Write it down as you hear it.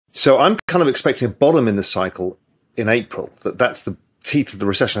So I'm kind of expecting a bottom in the cycle in April. That's the teeth of the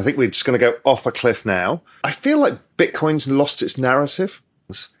recession. I think we're just going to go off a cliff now. I feel like Bitcoin's lost its narrative.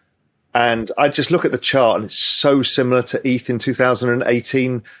 And I just look at the chart and it's so similar to ETH in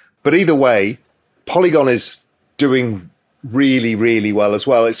 2018. But either way, Polygon is doing really, really well as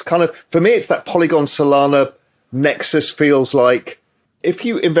well. It's kind of, for me, it's that Polygon Solana nexus. Feels like if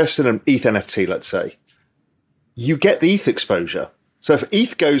you invest in an ETH NFT, let's say, you get the ETH exposure. So if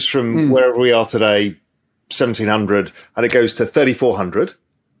ETH goes from wherever we are today, 1,700, and it goes to 3,400,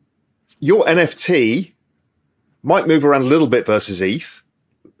 your NFT might move around a little bit versus ETH,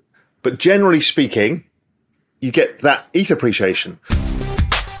 but generally speaking, you get that ETH appreciation.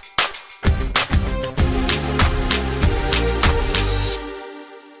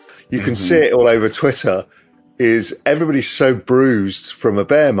 You can see it all over Twitter, is everybody's so bruised from a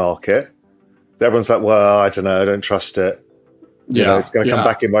bear market that everyone's like, well, I don't know, I don't trust it. You know, it's going to come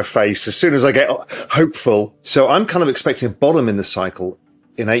back in my face as soon as I get hopeful. So I'm kind of expecting a bottom in the cycle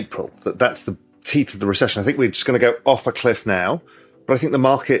in April. That's the teeth of the recession. I think we're just going to go off a cliff now. But I think the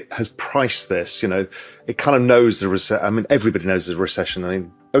market has priced this. You know, it kind of knows the recession. I mean, everybody knows there's a recession. I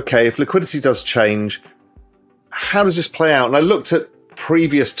mean, okay, if liquidity does change, how does this play out? And I looked at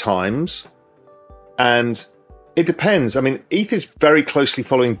previous times, and it depends. I mean, ETH is very closely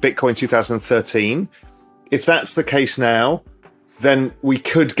following Bitcoin 2013. If that's the case now, then we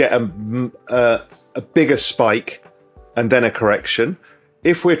could get a bigger spike and then a correction.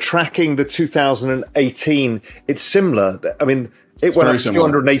 If we're tracking the 2018, it's similar. I mean, it went up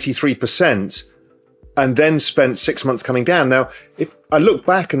 283% and then spent 6 months coming down. Now, if I look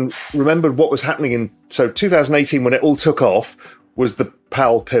back and remembered what was happening in 2018 when it all took off was the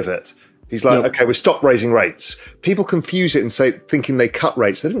Pal pivot. He's like, okay, we stopped raising rates. People confuse it and say, thinking they cut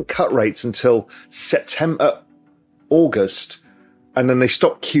rates. They didn't cut rates until August. And then they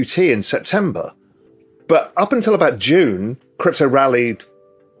stopped QT in September. But up until about June, crypto rallied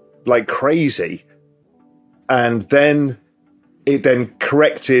like crazy. And then it then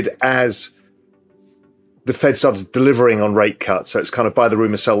corrected as the Fed started delivering on rate cuts. So it's kind of buy the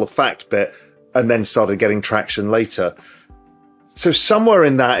rumor, sell the fact bit, and then started getting traction later. So somewhere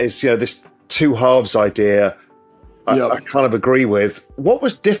in that is, you know, this two halves idea I kind of agree with. What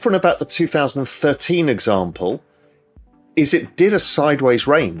was different about the 2013 example is it did a sideways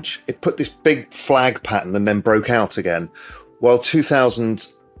range. It put this big flag pattern and then broke out again. While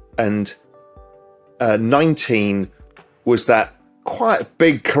 2019 was that quite a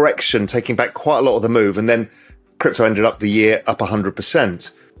big correction, taking back quite a lot of the move. And then crypto ended up the year up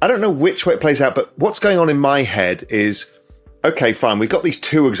 100%. I don't know which way it plays out, but what's going on in my head is, okay, fine. We've got these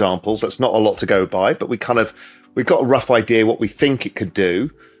two examples. That's not a lot to go by, but we've got a rough idea what we think it could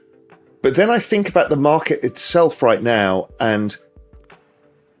do. But then I think about the market itself right now, and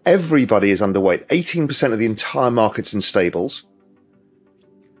everybody is underweight. 18% of the entire market's in stables.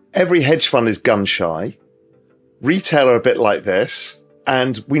 Every hedge fund is gun shy. Retail are a bit like this.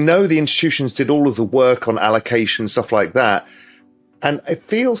 And we know the institutions did all of the work on allocation, stuff like that. And it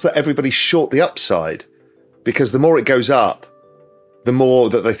feels that everybody's short the upside, because the more it goes up, the more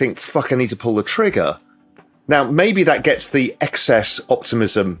that they think, fuck, I need to pull the trigger. Now, maybe that gets the excess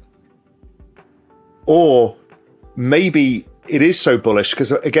optimism, or maybe it is so bullish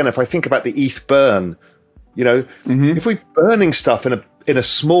because, again, if I think about the ETH burn, you know, if we're burning stuff in a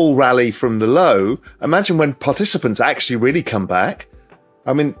small rally from the low, imagine when participants actually really come back.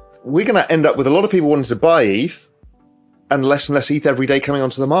 I mean, we're going to end up with a lot of people wanting to buy ETH and less ETH every day coming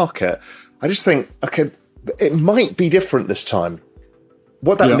onto the market. I just think, okay, it might be different this time.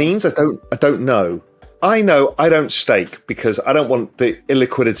 What that means, I don't know. I know I don't stake because I don't want the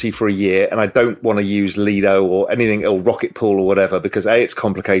illiquidity for a year, and I don't want to use Lido or anything, or Rocket Pool or whatever, because A, it's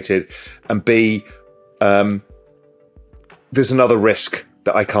complicated, and B, there's another risk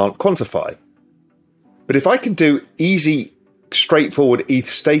that I can't quantify. But if I can do easy, straightforward ETH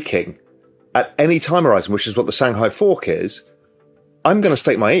staking at any time horizon, which is what the Shanghai fork is, I'm going to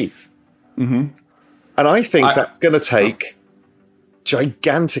stake my ETH. And I think that's going to take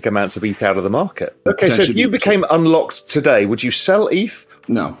gigantic amounts of ETH out of the market. Okay, so if you became unlocked today, would you sell ETH?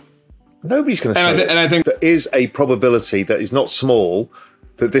 No. Nobody's going to sell it. And I think there is a probability that is not small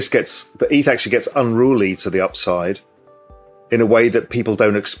that that ETH actually gets unruly to the upside in a way that people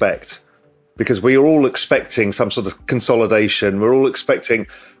don't expect. Because we are all expecting some sort of consolidation. We're all expecting...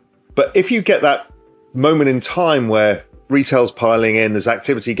 But if you get that moment in time where retail's piling in, there's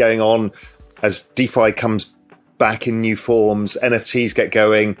activity going on as DeFi comes back in new forms, NFTs get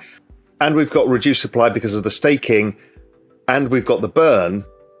going, and we've got reduced supply because of the staking, and we've got the burn,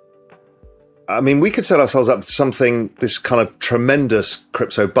 I mean, we could set ourselves up to something, this kind of tremendous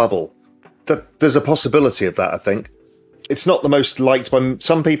crypto bubble. There's a possibility of that, I think. It's not the most liked by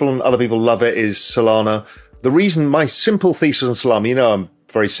some people, and other people love it, is Solana. The reason, my simple thesis on Solana, you know I'm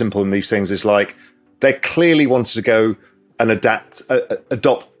very simple in these things, is like they clearly wanted to go and adopt the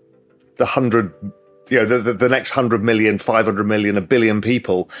 100, you know, the next 100 million, 500 million, a billion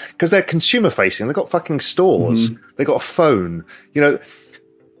people, because they're consumer facing. They've got fucking stores. They've got a phone. You know,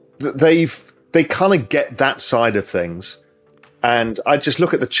 they kind of get that side of things. And I just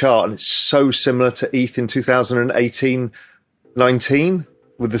look at the chart and it's so similar to ETH in 2018, 19,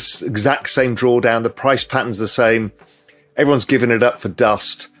 with this exact same drawdown. The price pattern's the same. Everyone's giving it up for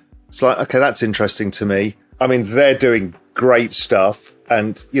dust. It's like, okay, that's interesting to me. I mean, they're doing great stuff.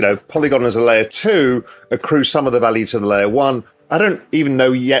 And, you know, Polygon as a layer 2 accrues some of the value to the layer 1. I don't even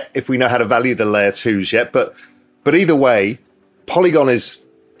know yet if we know how to value the layer 2s yet. But either way, Polygon is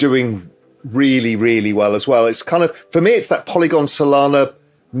doing really, really well as well. It's kind of, for me, it's that Polygon Solana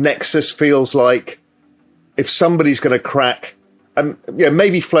nexus. Feels like if somebody's going to crack,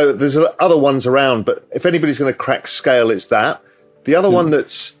 maybe Flow, there's other ones around, but if anybody's going to crack scale, it's that. The other one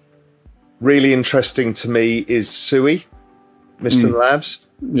that's really interesting to me is Sui, Miston Labs.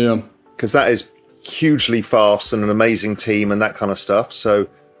 Yeah. Because that is hugely fast and an amazing team and that kind of stuff. So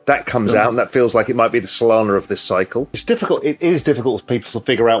that comes out, and that feels like it might be the Solana of this cycle. It's difficult. It is difficult for people to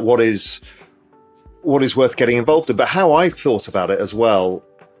figure out what is worth getting involved in. But how I've thought about it as well,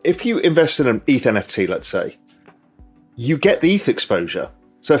 if you invest in an ETH NFT, let's say, you get the ETH exposure.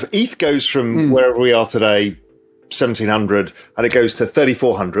 So if ETH goes from wherever we are today, 1,700, and it goes to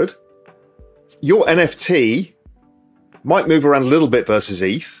 3,400, your NFT might move around a little bit versus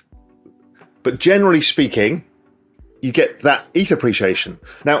ETH, but generally speaking, you get that ETH appreciation.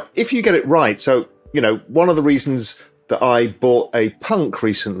 Now, if you get it right, so, you know, one of the reasons that I bought a Punk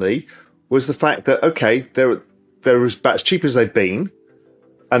recently was the fact that, okay, they're about as cheap as they've been,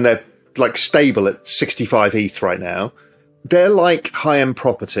 and they're like stable at 65 ETH right now. They're like high-end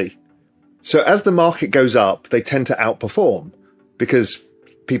property. So as the market goes up, they tend to outperform because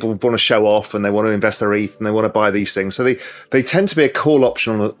people want to show off and they want to invest their ETH and they want to buy these things. So they tend to be a call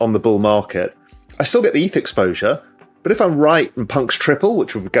option on the bull market. I still get the ETH exposure, but if I'm right and Punk's triple,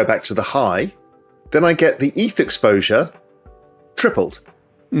 which would go back to the high, then I get the ETH exposure tripled.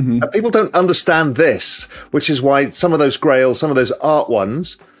 And people don't understand this, which is why some of those grails, some of those art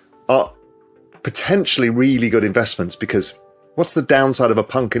ones are potentially really good investments, because what's the downside of a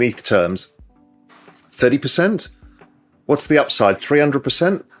Punk in ETH terms? 30%? What's the upside?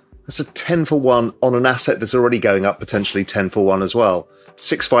 300%? That's a 10 for 1 on an asset that's already going up potentially 10 for 1 as well.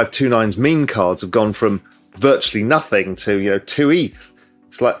 6529's meme cards have gone from virtually nothing to, you know, 2 ETH.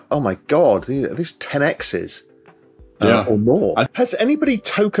 It's like, oh my God, these 10x's or more. Has anybody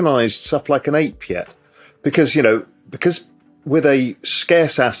tokenized stuff like an ape yet? Because, you know, because with a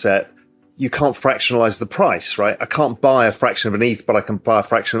scarce asset, you can't fractionalize the price, right? I can't buy a fraction of an ETH, but I can buy a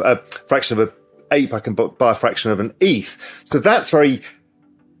fraction of an ape. I can buy a fraction of an ETH. So that's very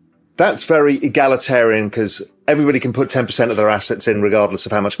egalitarian, because everybody can put 10% of their assets in regardless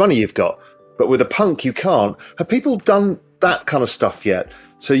of how much money you've got. But with a Punk, you can't. Have people done that kind of stuff yet?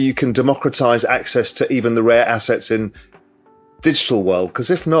 So you can democratize access to even the rare assets in digital world? Because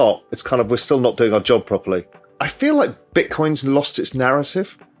if not, it's kind of, we're still not doing our job properly. I feel like Bitcoin's lost its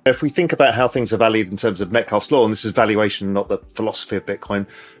narrative. If we think about how things are valued in terms of Metcalfe's law, and this is valuation, not the philosophy of Bitcoin,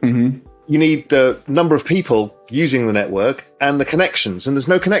 you need the number of people using the network and the connections, and there's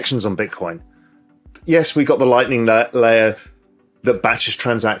no connections on Bitcoin. Yes, we've got the Lightning layer that batches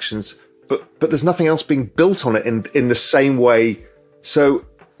transactions, but there's nothing else being built on it in the same way. So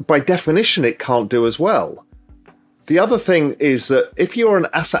by definition, it can't do as well. The other thing is that if you're an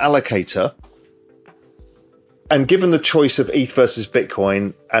asset allocator, and given the choice of ETH versus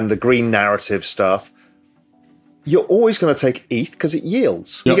Bitcoin and the green narrative stuff, you're always going to take ETH because it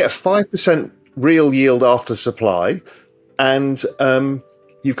yields. Yep. You get a 5% real yield after supply, and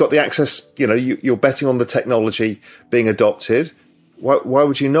you've got the access, you know, you're betting on the technology being adopted. Why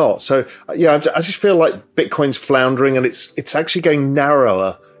would you not? So, yeah, I just feel like Bitcoin's floundering, and it's actually getting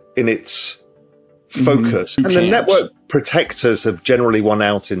narrower in its focus. And the network protectors have generally won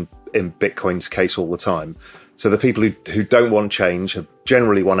out in Bitcoin's case all the time. So the people who don't want change have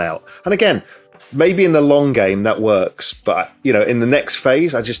generally won out. And again, maybe in the long game that works, but, you know, in the next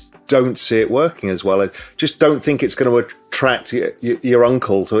phase, I just don't see it working as well. I just don't think it's going to attract your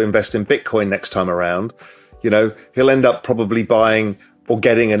uncle to invest in Bitcoin next time around. You know, he'll end up probably buying or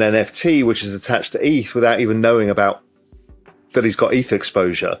getting an NFT, which is attached to ETH, without even knowing about that he's got ETH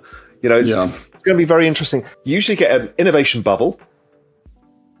exposure. You know, it's going to be very interesting. You usually get an innovation bubble,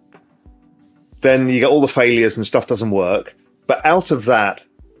 then you get all the failures and stuff doesn't work. But out of that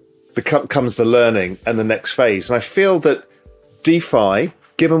comes the learning and the next phase. And I feel that DeFi,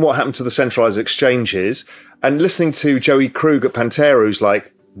 given what happened to the centralized exchanges, and listening to Joey Krug at Pantera, who's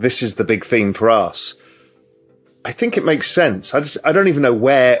like, this is the big theme for us, I think it makes sense. I don't even know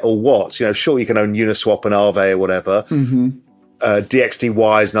where or what. You know, sure, you can own Uniswap and Aave or whatever.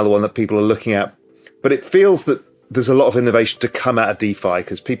 DXDY is another one that people are looking at. But it feels that there's a lot of innovation to come out of DeFi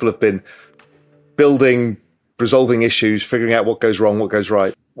because people have been building, resolving issues, figuring out what goes wrong, what goes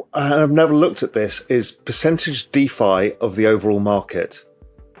right. And I've never looked at this, is percentage DeFi of the overall market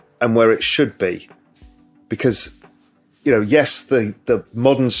and where it should be. Because, you know, yes, the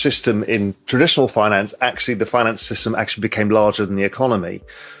modern system in traditional finance, actually the finance system actually became larger than the economy,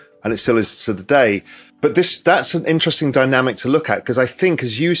 and it still is to the day. But that's an interesting dynamic to look at, because I think,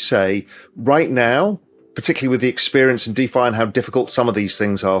 as you say, right now, particularly with the experience in DeFi and how difficult some of these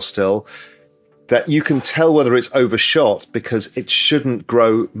things are still, that you can tell whether it's overshot because it shouldn't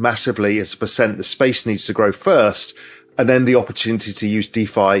grow massively as a percent. The space needs to grow first, and then the opportunity to use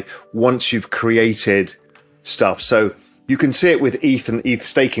DeFi once you've created stuff. So you can see it with ETH and ETH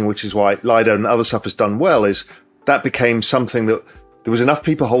staking, which is why Lido and other stuff has done well, is that became something that there was enough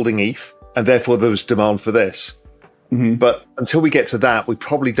people holding ETH, and therefore there was demand for this. But until we get to that, we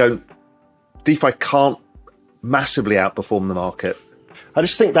probably don't, DeFi can't massively outperform the market. I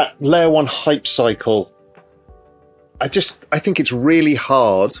just think that layer one hype cycle, I think it's really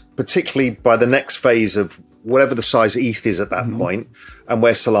hard, particularly by the next phase of whatever the size ETH is at that point, and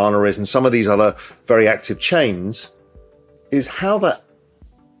where Solana is and some of these other very active chains, is how the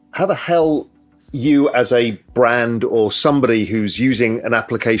hell you as a brand or somebody who's using an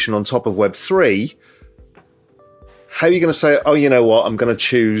application on top of Web3, how are you going to say, oh, you know what, I'm going to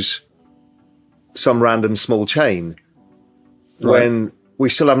choose some random small chain, when we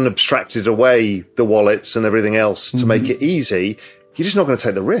still haven't abstracted away the wallets and everything else to make it easy? You're just not going to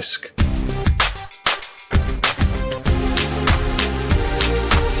take the risk.